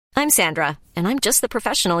I'm Sandra, and I'm just the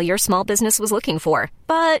professional your small business was looking for.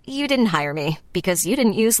 But you didn't hire me because you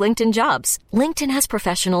didn't use LinkedIn Jobs. LinkedIn has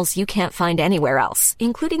professionals you can't find anywhere else,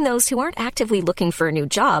 including those who aren't actively looking for a new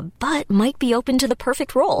job, but might be open to the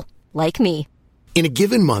perfect role, like me. In a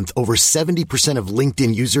given month, over 70% of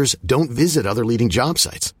LinkedIn users don't visit other leading job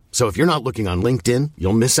sites. So if you're not looking on LinkedIn,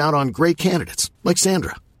 you'll miss out on great candidates like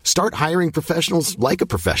Sandra. Start hiring professionals like a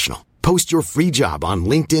professional. Post your free job on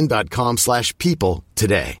linkedin.com/people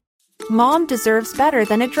today. Mom deserves better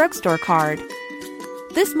than a drugstore card.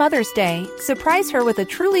 This Mother's Day, surprise her with a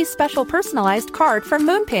truly special personalized card from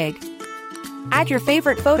Moonpig. Add your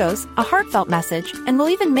favorite photos, a heartfelt message, and we'll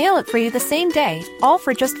even mail it for you the same day, all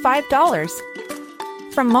for just $5.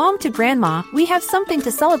 From mom to grandma, we have something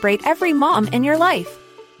to celebrate every mom in your life.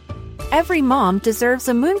 Every mom deserves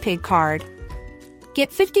a Moonpig card. Get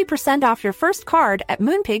 50% off your first card at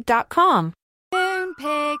moonpig.com.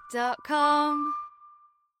 Moonpig.com.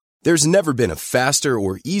 There's never been a faster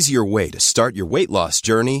or easier way to start your weight loss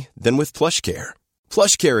journey than with PlushCare.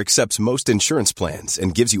 PlushCare accepts most insurance plans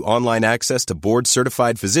and gives you online access to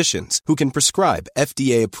board-certified physicians who can prescribe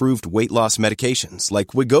FDA-approved weight loss medications like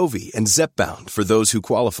Wegovy and Zepbound for those who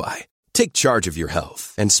qualify. Take charge of your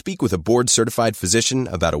health and speak with a board-certified physician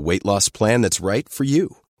about a weight loss plan that's right for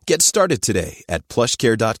you. Get started today at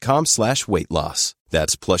plushcare.com/weight loss.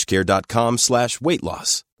 That's plushcare.com/weight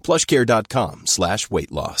loss.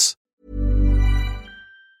 plushcare.com/weight loss.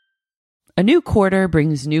 A new quarter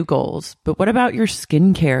brings new goals, but what about your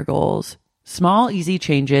skincare goals? Small, easy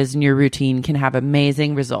changes in your routine can have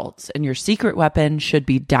amazing results, and your secret weapon should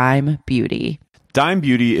be Dime Beauty. Dime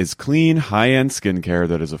Beauty is clean, high-end skincare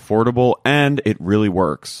that is affordable, and it really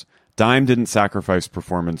works. Dime didn't sacrifice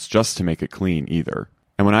performance just to make it clean either.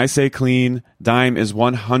 And when I say clean, Dime is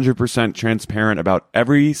 100% transparent about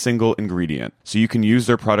every single ingredient, so you can use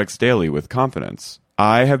their products daily with confidence.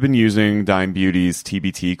 I have been using Dime Beauty's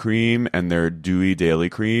TBT cream and their Dewy Daily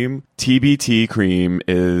Cream. TBT cream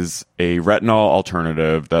is a retinol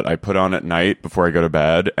alternative that I put on at night before I go to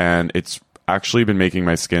bed, and it's actually been making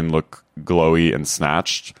my skin look glowy and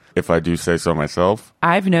snatched, if I do say so myself.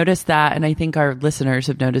 I've noticed that, and I think our listeners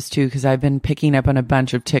have noticed too, because I've been picking up on a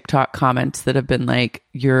bunch of TikTok comments that have been like,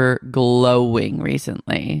 you're glowing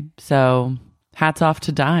recently. So hats off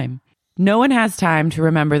to Dime. No one has time to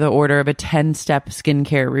remember the order of a 10-step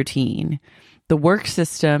skincare routine. The work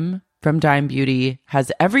system from Dime Beauty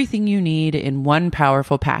has everything you need in one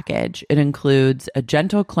powerful package. It includes a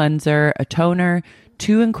gentle cleanser, a toner,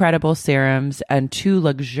 2 incredible serums, and 2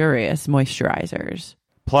 luxurious moisturizers.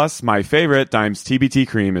 Plus, my favorite, Dime's TBT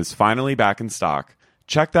cream, is finally back in stock.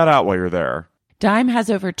 Check that out while you're there. Dime has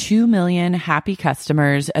over 2 million happy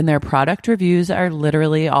customers, and their product reviews are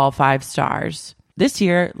literally all 5 stars. This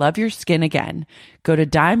year, love your skin again. Go to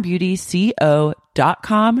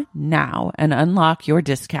dimebeautyco.com now and unlock your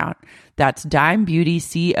discount. That's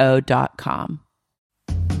dimebeautyco.com.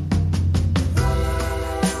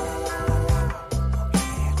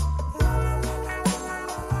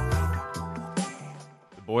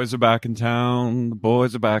 The boys are back in town. The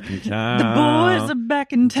boys are back in town. The boys are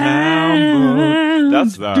back in town.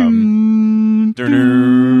 That's them.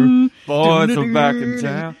 Boys are back in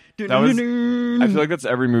town. That was. I feel like that's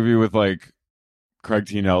every movie with like Craig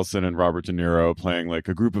T. Nelson and Robert De Niro playing like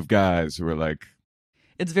a group of guys who are like.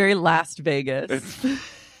 It's very Las Vegas.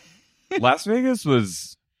 Las Vegas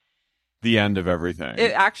was the end of everything.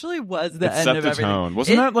 It actually was the end of everything. It set the tone.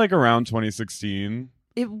 Wasn't that like around 2016?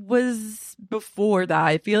 It was before that.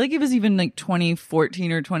 I feel like it was even like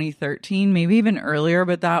 2014 or 2013, maybe even earlier.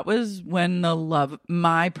 But that was when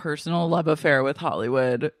my personal love affair with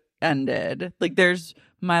Hollywood ended. Like, there's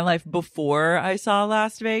my life before I saw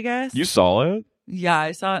Las Vegas. You saw it? Yeah,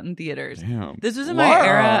 I saw it in theaters. Damn. This was in my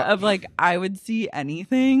era of like I would see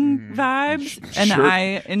anything vibes, and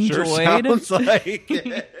I enjoyed. Sure sounds like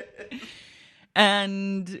it.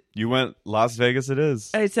 And you went Las Vegas. It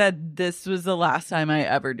is. I said this was the last time I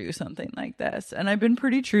ever do something like this, and I've been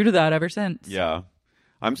pretty true to that ever since. Yeah,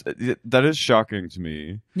 that is shocking to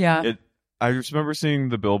me. Yeah, I just remember seeing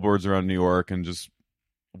the billboards around New York and just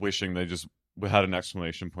wishing they just had an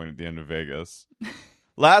exclamation point at the end of Vegas.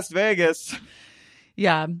 Las Vegas.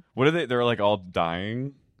 Yeah. What are they? They're like all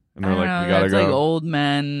dying. And they're we gotta go. Like old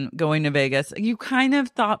men going to Vegas. You kind of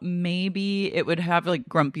thought maybe it would have like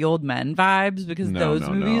grumpy old men vibes because those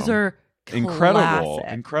movies are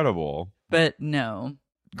incredible. But no.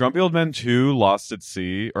 Grumpy Old Men 2, Lost at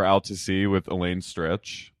Sea, or Out to Sea with Elaine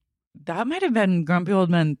Stritch. That might have been Grumpy Old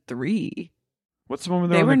Men 3. What's the one where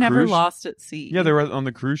they were never lost at sea? Yeah, they were on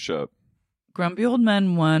the cruise ship. Grumpy Old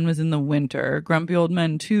Men 1 was in the winter. Grumpy Old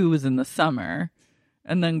Men 2 was in the summer.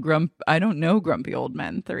 And then I don't know Grumpy Old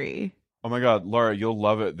Men 3. Oh my God, Laura, you'll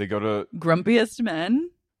love it. They go to Grumpiest Men.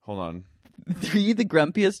 Hold on. 3, the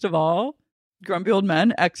grumpiest of all. Grumpy Old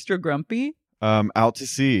Men, extra grumpy. Out to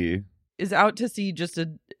Sea. Is Out to Sea just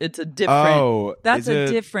it's a different that's a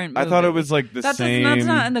different movie. I thought it was like the same. That's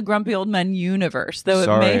not in the Grumpy Old Men universe, though.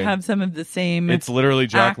 Sorry. It may have some of the same It's literally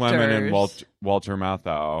Jack actors. Lemmon and Walter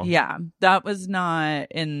Matthau. Yeah, that was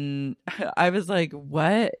not in. I was like,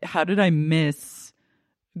 what? How did I miss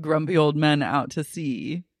Grumpy Old Men Out to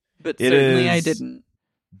Sea? But certainly I didn't.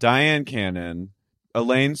 Diane Cannon,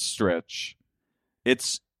 Elaine Stritch.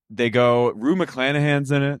 They go. Rue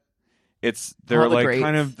McClanahan's in it. They're like greats.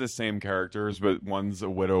 kind of the same characters, but one's a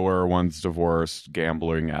widower, one's divorced,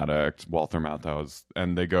 gambling addict, Walter Matthau's,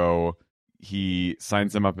 and he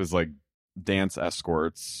signs them up as like dance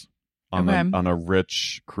escorts on a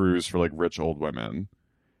rich cruise for like rich old women,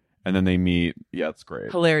 and then they meet. Yeah, it's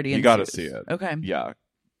great. Hilarity. You got to see it. Okay. Yeah,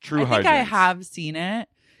 true. I think hijinks. I have seen it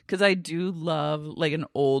because I do love like an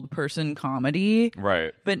old person comedy,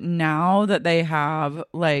 right? But now that they have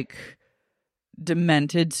like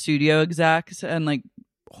demented studio execs and like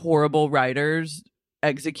horrible writers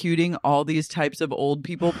executing all these types of old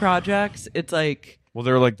people projects, it's like, well,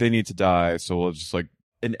 they're like, they need to die, so we'll just like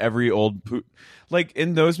in every old like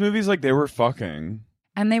in those movies, like they were fucking,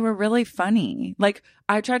 and they were really funny. Like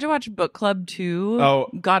I tried to watch Book Club 2. Oh,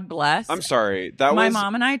 God bless. I'm sorry, my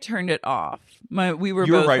mom and I turned it off. We were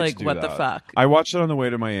both right like, what the fuck? I watched it on the way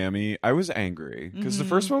to Miami. I was angry because the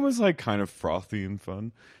first one was like kind of frothy and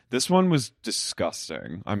fun. This one was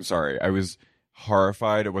disgusting. I'm sorry. I was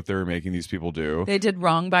horrified at what they were making these people do. They did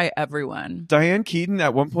wrong by everyone. Diane Keaton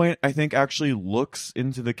at one point, I think, actually looks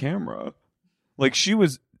into the camera. Like she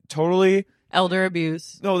was totally... Elder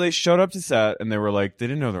abuse. No, they showed up to set and they were like, they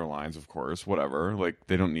didn't know their lines, of course, whatever. Like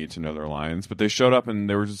they don't need to know their lines. But they showed up and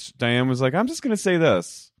they were just... Diane was like, I'm just going to say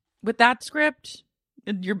this. With that script...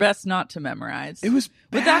 You're best not to memorize. It was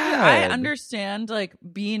bad. But I understand like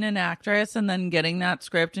being an actress and then getting that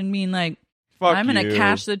script and being like, I'm going to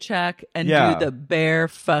cash the check and do the bare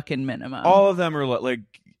fucking minimum. All of them are like,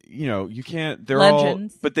 you know, you can't, they're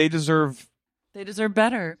legends. But they deserve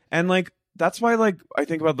better. And like, that's why like, I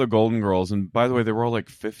think about the Golden Girls, and by the way, they were all like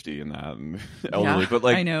 50 in that and elderly, but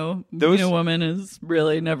like, I know, being a woman has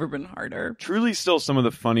really never been harder. Truly still some of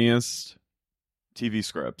the funniest TV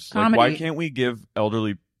scripts. Comedy. Like, why can't we give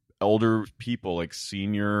older people, like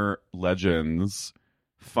senior legends,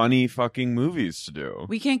 funny fucking movies to do?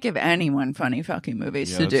 We can't give anyone funny fucking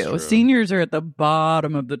movies to do. True. Seniors are at the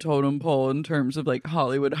bottom of the totem pole in terms of like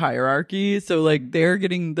Hollywood hierarchy. So like they're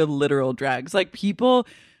getting the literal drags. Like people,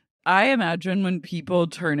 I imagine when people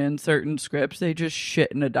turn in certain scripts, they just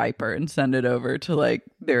shit in a diaper and send it over to like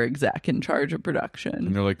their exec in charge of production.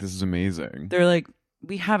 And they're like, this is amazing. They're like,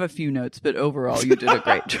 we have a few notes, but overall, you did a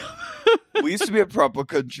great job. We used to be a proper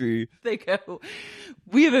country. They go,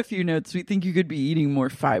 we have a few notes. We think you could be eating more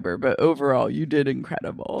fiber, but overall, you did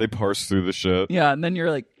incredible. They parse through the shit. Yeah, and then you're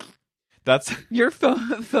like, that's your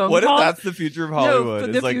phone what call? if that's the future of Hollywood?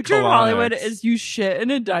 No, the like future of Hollywood is you shit in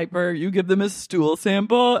a diaper, you give them a stool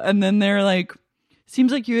sample, and then they're like,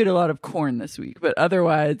 seems like you ate a lot of corn this week, but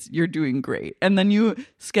otherwise you're doing great. And then you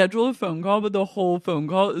schedule a phone call, but the whole phone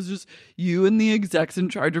call is just you and the execs in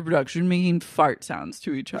charge of production making fart sounds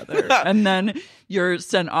to each other. And then you're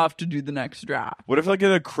sent off to do the next draft. What if like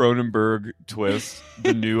in a Cronenberg twist,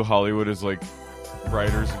 the new Hollywood is like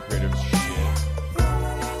writers and creatives shit?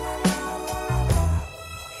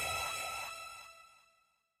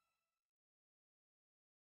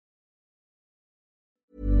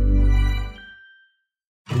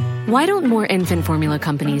 Why don't more infant formula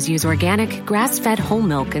companies use organic, grass-fed whole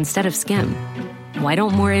milk instead of skim? Why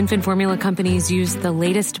don't more infant formula companies use the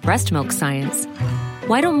latest breast milk science?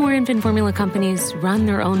 Why don't more infant formula companies run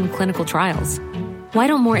their own clinical trials? Why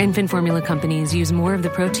don't more infant formula companies use more of the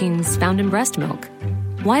proteins found in breast milk?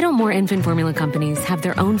 Why don't more infant formula companies have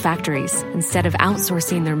their own factories instead of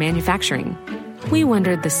outsourcing their manufacturing? We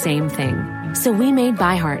wondered the same thing. So we made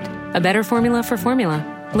ByHeart, a better formula for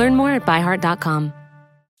formula. Learn more at byheart.com.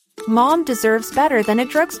 Mom deserves better than a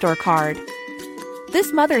drugstore card.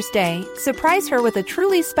 This Mother's Day, surprise her with a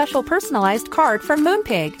truly special personalized card from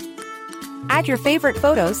Moonpig. Add your favorite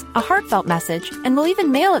photos, a heartfelt message, and we'll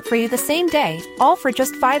even mail it for you the same day, all for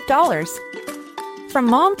just $5. From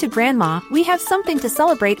mom to grandma, we have something to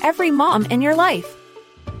celebrate every mom in your life.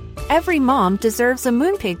 Every mom deserves a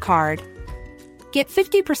Moonpig card. Get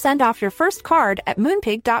 50% off your first card at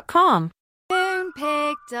moonpig.com.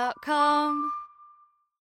 Moonpig.com